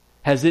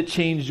 Has it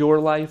changed your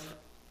life?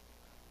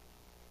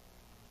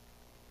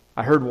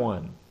 I heard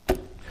one.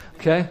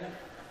 Okay?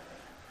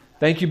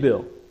 Thank you,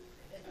 Bill.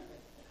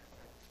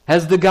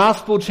 Has the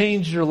gospel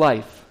changed your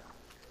life?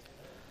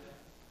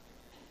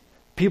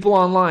 People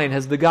online,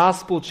 has the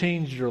gospel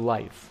changed your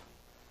life?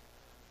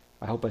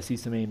 I hope I see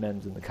some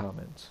amens in the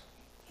comments.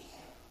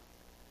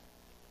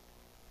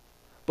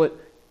 But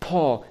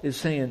Paul is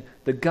saying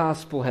the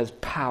gospel has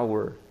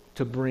power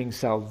to bring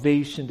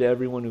salvation to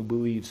everyone who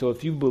believes. So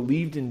if you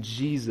believed in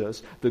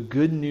Jesus, the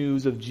good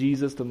news of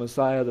Jesus, the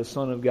Messiah, the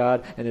Son of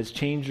God, and has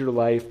changed your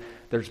life,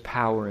 there's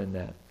power in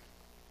that.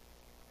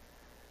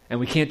 And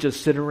we can't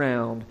just sit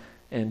around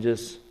and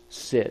just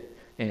sit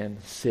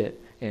and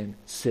sit and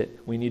sit.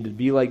 We need to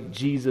be like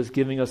Jesus,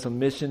 giving us a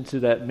mission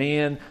to that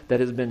man that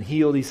has been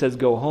healed. He says,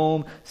 go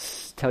home,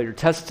 tell your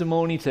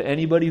testimony to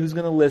anybody who's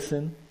going to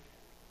listen.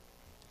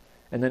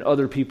 And then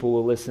other people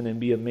will listen and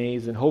be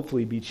amazed and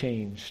hopefully be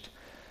changed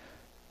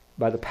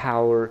by the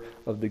power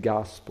of the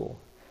gospel.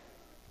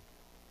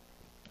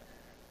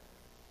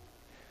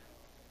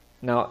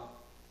 Now,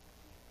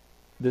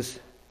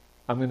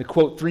 I'm going to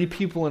quote 3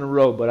 people in a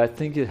row, but I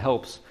think it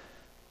helps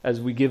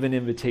as we give an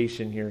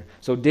invitation here.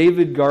 So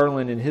David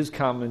Garland, in his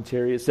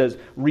commentary, it says,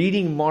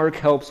 reading Mark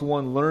helps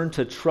one learn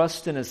to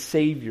trust in a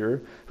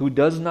Savior who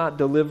does not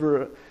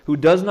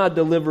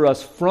deliver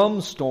us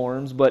from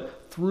storms,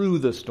 but through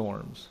the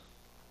storms.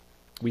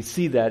 We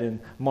see that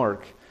in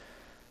Mark.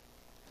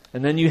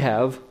 And then you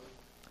have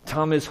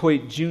Thomas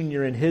Hoyt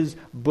Jr. in his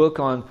book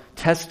on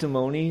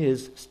testimony,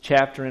 his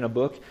chapter in a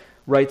book,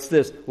 writes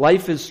this: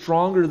 life is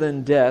stronger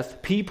than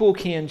death. People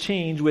can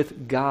change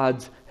with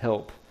God's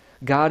help.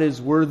 God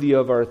is worthy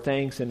of our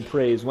thanks and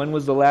praise. When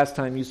was the last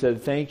time you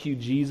said, thank you,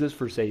 Jesus,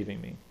 for saving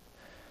me?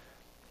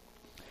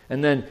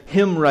 And then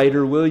hymn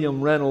writer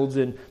William Reynolds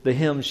in the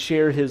hymn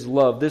Share His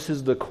Love. This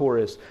is the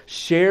chorus.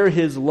 Share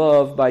His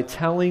love by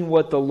telling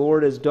what the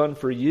Lord has done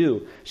for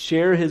you.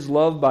 Share His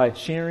love by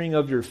sharing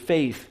of your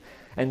faith.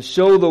 And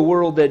show the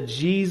world that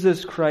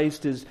Jesus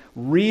Christ is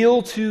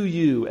real to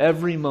you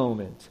every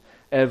moment,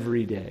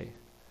 every day.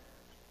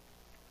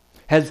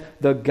 Has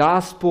the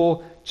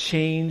gospel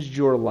changed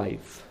your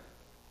life?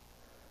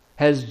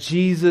 Has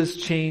Jesus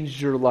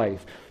changed your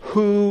life?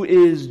 Who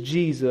is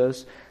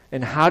Jesus?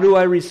 And how do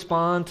I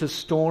respond to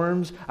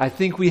storms? I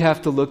think we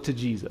have to look to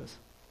Jesus.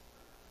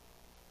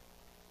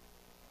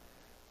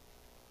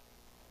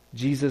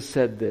 Jesus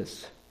said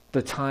this: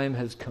 the time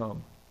has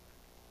come.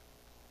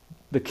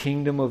 The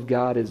kingdom of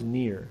God is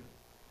near.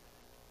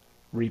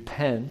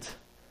 Repent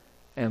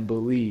and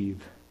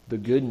believe the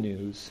good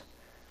news.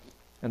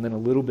 And then a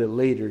little bit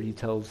later, he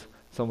tells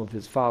some of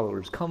his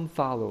followers, come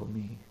follow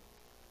me.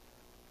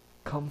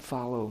 Come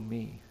follow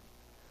me,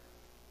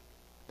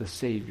 the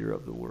Savior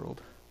of the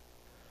world.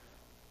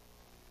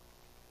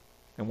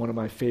 And one of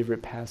my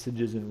favorite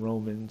passages in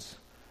Romans,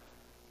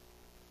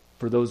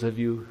 for those of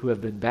you who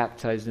have been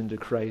baptized into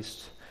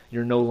Christ,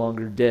 you're no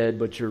longer dead,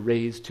 but you're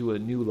raised to a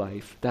new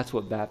life. That's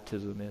what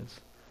baptism is.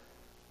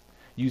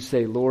 You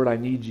say, Lord, I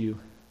need you.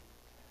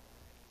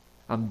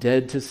 I'm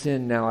dead to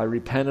sin now. I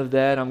repent of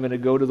that. I'm going to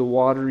go to the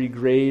watery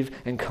grave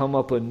and come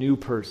up a new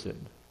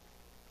person.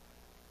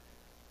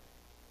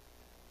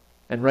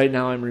 And right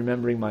now I'm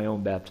remembering my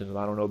own baptism.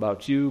 I don't know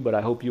about you, but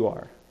I hope you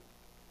are.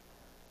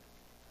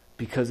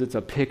 Because it's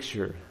a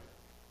picture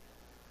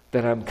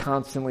that I'm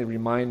constantly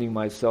reminding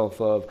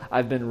myself of.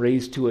 I've been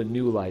raised to a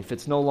new life.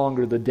 It's no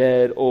longer the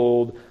dead,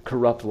 old,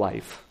 corrupt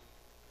life.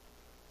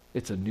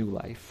 It's a new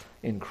life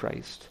in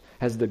Christ.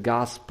 Has the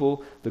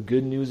gospel, the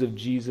good news of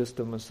Jesus,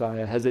 the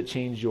Messiah, has it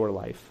changed your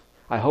life?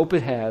 I hope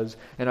it has,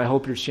 and I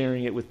hope you're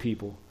sharing it with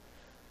people.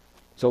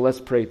 So let's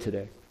pray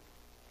today.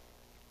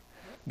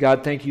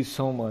 God, thank you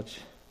so much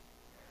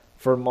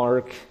for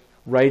Mark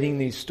writing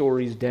these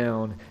stories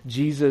down.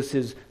 Jesus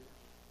is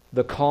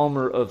the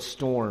calmer of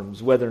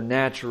storms, whether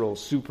natural,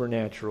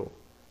 supernatural.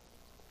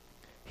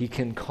 He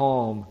can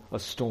calm a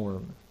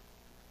storm.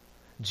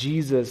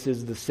 Jesus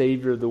is the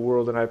Savior of the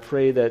world, and I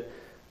pray that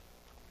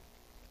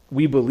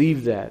we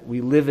believe that,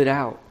 we live it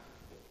out,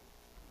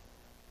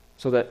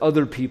 so that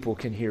other people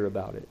can hear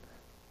about it.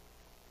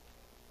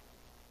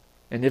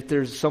 And if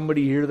there's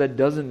somebody here that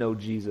doesn't know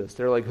Jesus,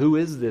 they're like, who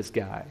is this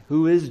guy?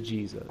 Who is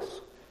Jesus?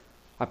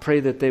 I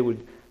pray that they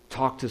would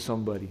talk to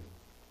somebody,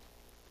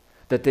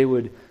 that they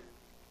would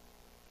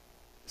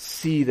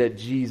see that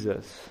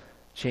Jesus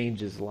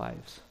changes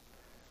lives.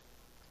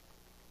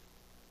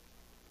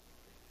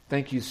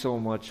 Thank you so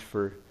much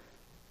for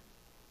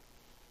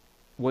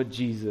what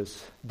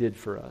Jesus did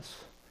for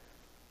us.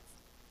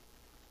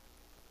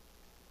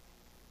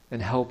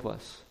 And help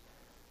us,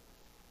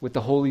 with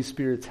the Holy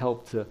Spirit's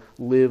help, to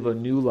live a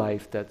new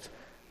life that's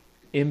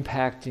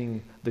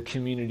impacting the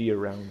community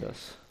around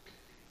us.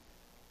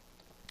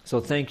 So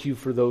thank you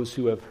for those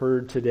who have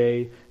heard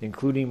today,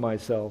 including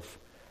myself.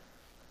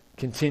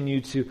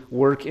 Continue to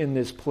work in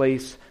this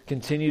place.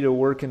 Continue to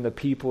work in the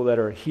people that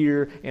are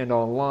here and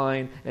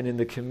online and in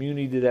the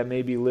community that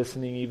may be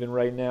listening even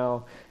right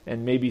now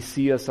and maybe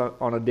see us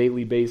on a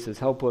daily basis.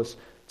 Help us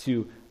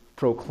to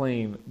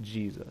proclaim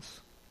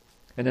Jesus.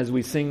 And as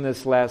we sing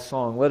this last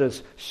song, let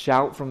us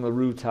shout from the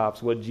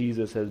rooftops what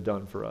Jesus has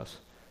done for us,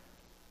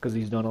 because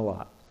he's done a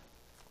lot.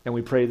 And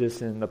we pray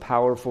this in the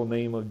powerful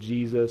name of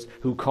Jesus,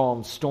 who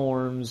calms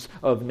storms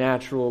of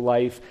natural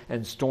life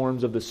and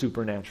storms of the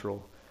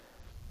supernatural.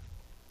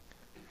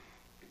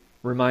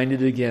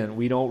 Reminded again,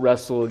 we don't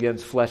wrestle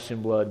against flesh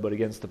and blood, but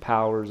against the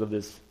powers of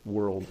this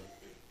world.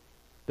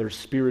 There's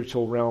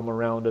spiritual realm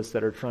around us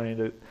that are trying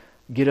to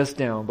get us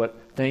down. But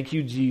thank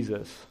you,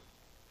 Jesus,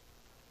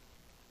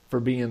 for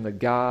being the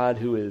God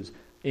who is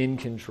in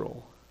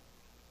control.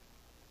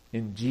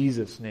 In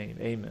Jesus' name,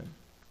 amen.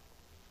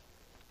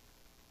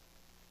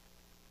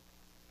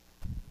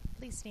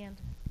 Please stand.